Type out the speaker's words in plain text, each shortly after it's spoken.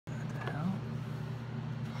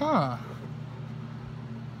Huh.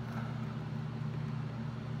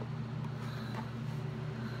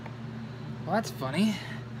 Well, that's funny.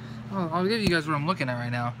 I'll give you guys what I'm looking at right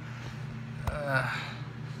now.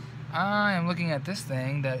 I am looking at this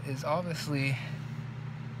thing that is obviously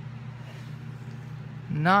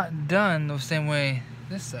not done the same way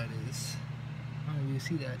this side is. I don't know if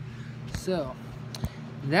you see that. So,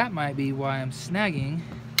 that might be why I'm snagging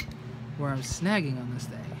where I'm snagging on this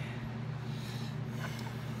thing.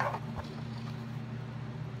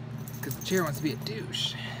 Because the chair wants to be a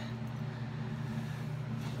douche.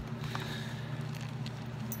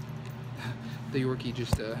 The Yorkie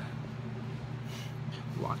just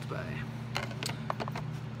walked by.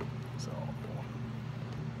 So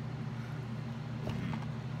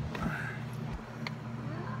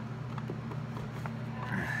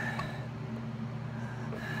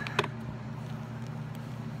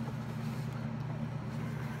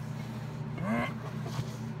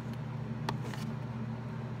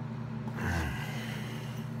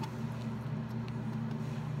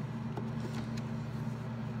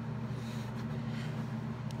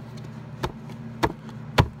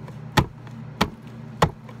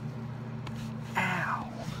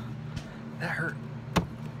that hurt.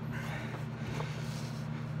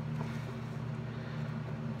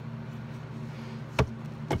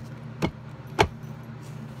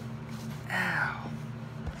 Ow.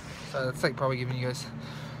 So that's like probably giving you guys.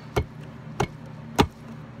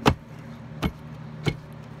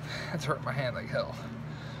 That's hurting my hand like hell.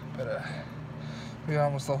 But we got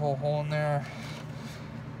almost the whole hole in there.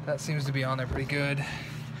 That seems to be on there pretty good.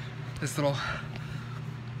 This little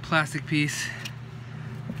plastic piece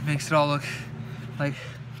makes it all look like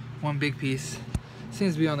one big piece.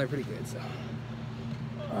 Seems to be on there pretty good, so.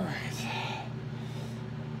 Alright.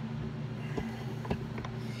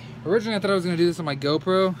 Originally I thought I was gonna do this on my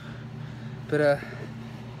GoPro, but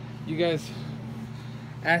you guys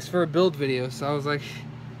asked for a build video, so I was like,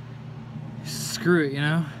 screw it, you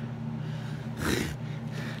know?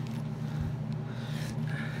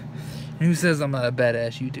 And who says I'm not a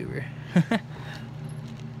badass YouTuber?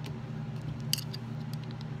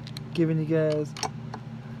 Giving you guys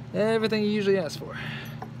everything you usually ask for,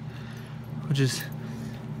 which is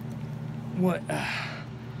what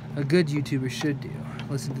a good YouTuber should do.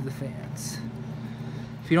 Listen to the fans.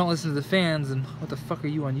 If you don't listen to the fans, then what the fuck are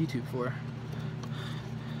you on YouTube for?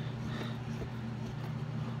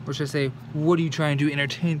 Or should I say, what are you trying to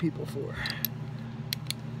entertain people for?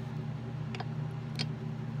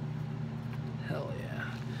 Hell yeah.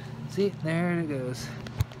 See, there it goes.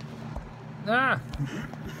 Ah!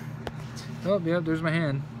 Oh, yep, there's my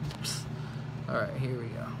hand. Alright, here we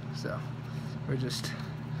go. So, we're just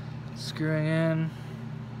screwing in.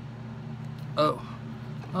 Oh.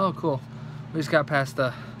 Oh, cool. We just got past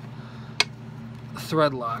the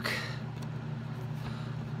thread lock.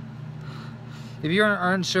 If you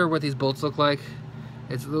are unsure what these bolts look like,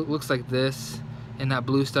 it looks like this, and that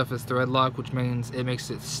blue stuff is thread lock, which means it makes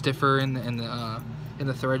it stiffer in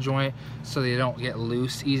the thread joint, so they don't get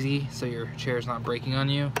loose easy, so your chair is not breaking on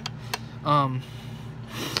you.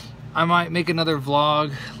 I might make another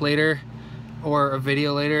vlog later, or a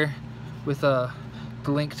video later, with the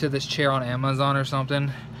link to this chair on Amazon or something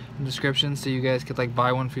in the description, so you guys could like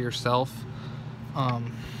buy one for yourself.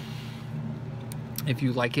 If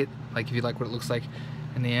you like it, like if you like what it looks like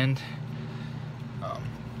in the end.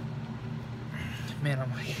 Man,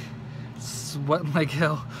 I'm like sweating like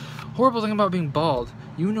hell. Horrible thing about being bald,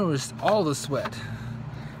 you noticed all the sweat.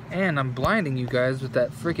 And I'm blinding you guys with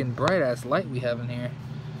that freaking bright ass light we have in here.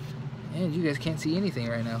 And you guys can't see anything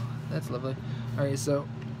right now. That's lovely. Alright, so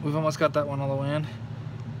we've almost got that one all the way in.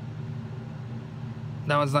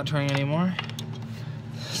 That one's not turning anymore.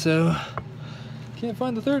 So, can't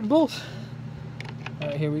find the third bolt.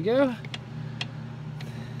 Alright, here we go.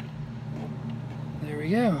 There we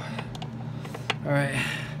go. Alright.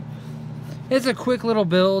 It's a quick little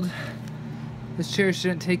build. This chair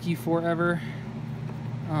shouldn't take you forever.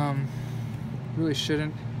 Really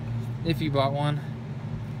shouldn't, if you bought one.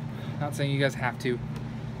 Not saying you guys have to.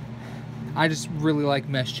 I just really like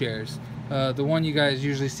mesh chairs. The one you guys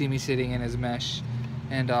usually see me sitting in is mesh,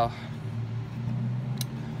 and I'll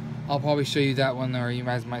probably show you that one, or you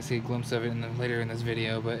guys might see a glimpse of it later in this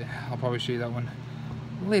video, but I'll probably show you that one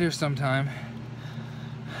later sometime.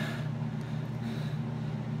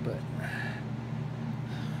 But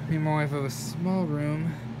me and my wife have a small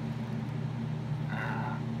room.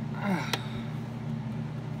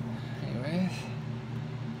 Anyways.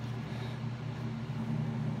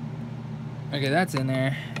 Okay, that's in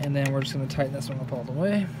there, and then we're just going to tighten this one up all the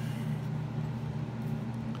way.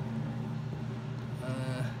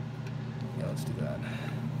 Yeah, let's do that.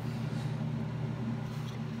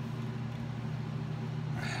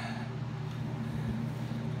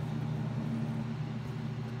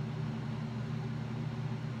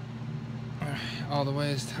 all the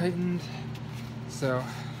way is tightened. So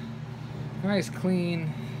nice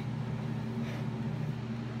clean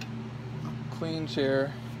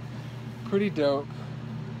chair, pretty dope.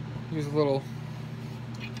 Use a little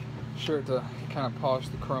shirt to kind of polish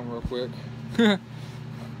the chrome real quick.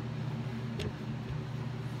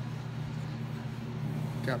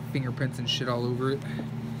 Got fingerprints and shit all over it.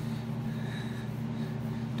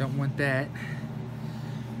 Don't want that.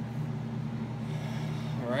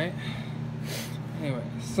 Alright. Anyway,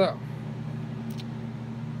 so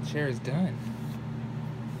chair is done.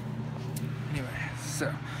 Anyway,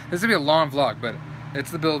 so this is gonna be a long vlog, but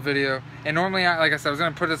it's the build video. And normally, like I said, I was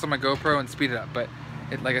gonna put this on my GoPro and speed it up, but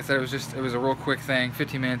like I said, it was a real quick thing,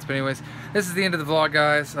 15 minutes. But anyways, this is the end of the vlog,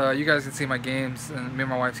 guys. You guys can see my games and me and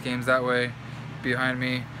my wife's games that way behind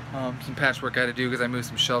me. Some patchwork I had to do because I moved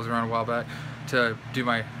some shelves around a while back to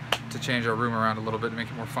change our room around a little bit to make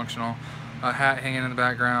it more functional. A hat hanging in the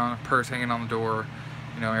background, a purse hanging on the door,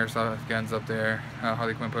 you know, airsoft guns up there,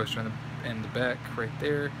 Harley Quinn poster in the back right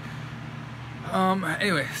there.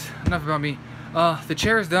 Anyways, enough about me. The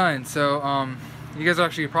chair is done, so you guys are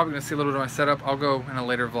actually probably gonna see a little bit of my setup. I'll go in a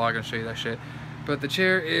later vlog and show you that shit. But the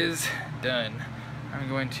chair is done. I'm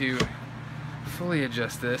going to fully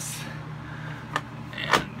adjust this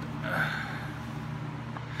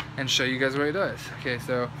and show you guys what it does. Okay,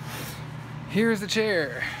 so here's the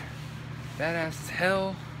chair. Badass as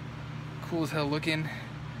hell, cool as hell looking.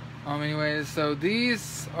 Anyways, so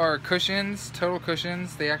these are cushions, total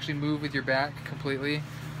cushions. They actually move with your back completely.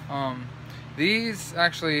 These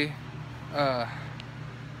actually,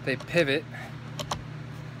 they pivot.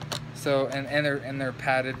 So and they're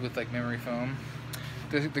padded with like memory foam.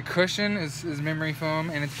 The cushion is memory foam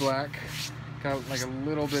and it's black. Got like a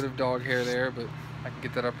little bit of dog hair there, but I can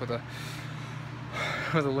get that up with a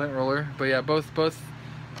lint roller. But yeah, both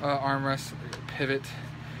armrests pivot.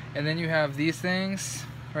 And then you have these things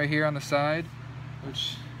right here on the side,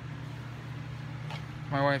 which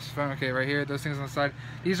my wife's phone. Okay, right here, those things on the side.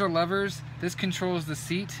 These are levers. This controls the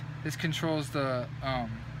seat. This controls the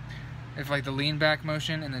if like the lean back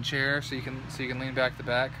motion in the chair, so you can lean back the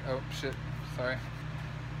back. Oh shit, sorry.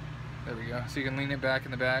 There we go. So you can lean it back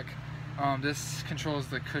in the back. This controls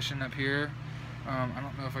the cushion up here. I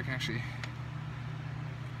don't know if I can actually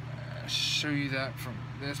show you that from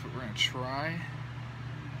this, but we're gonna try.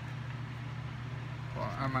 Well,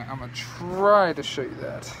 I'm gonna try to show you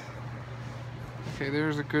that. Okay,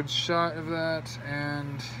 there's a good shot of that,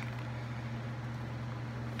 and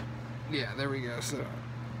yeah, there we go. So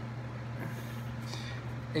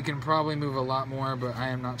it can probably move a lot more, but I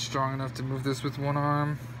am not strong enough to move this with one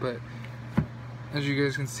arm. But as you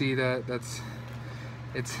guys can see,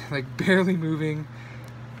 it's like barely moving.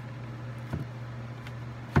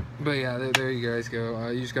 But yeah, there you guys go.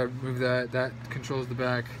 You just gotta move that. That controls the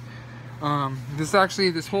back.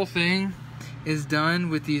 This whole thing is done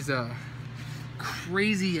with these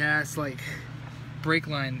crazy ass like brake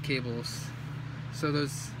line cables. So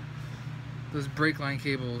those brake line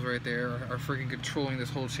cables right there are freaking controlling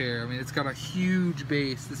this whole chair. I mean, it's got a huge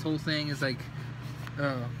base. This whole thing is like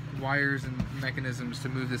wires and mechanisms to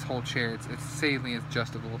move this whole chair. It's insanely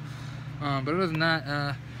adjustable. But other than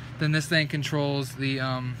that, then this thing controls the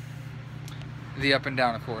up and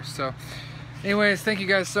down, of course. So anyways, thank you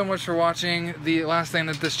guys so much for watching. The last thing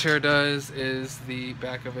that this chair does is the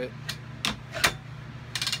back of it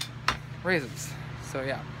raises. So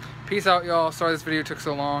yeah, peace out, y'all. Sorry this video took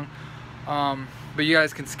so long, but you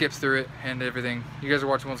guys can skip through it and everything. You guys are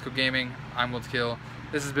watching WildsKill Gaming. I'm WildsKill.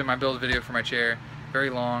 This has been my build video for my chair. Very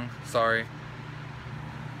long, sorry.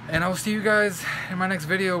 And I will see you guys in my next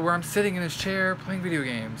video where I'm sitting in this chair playing video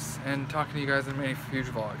games and talking to you guys in many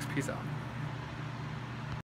future vlogs. Peace out.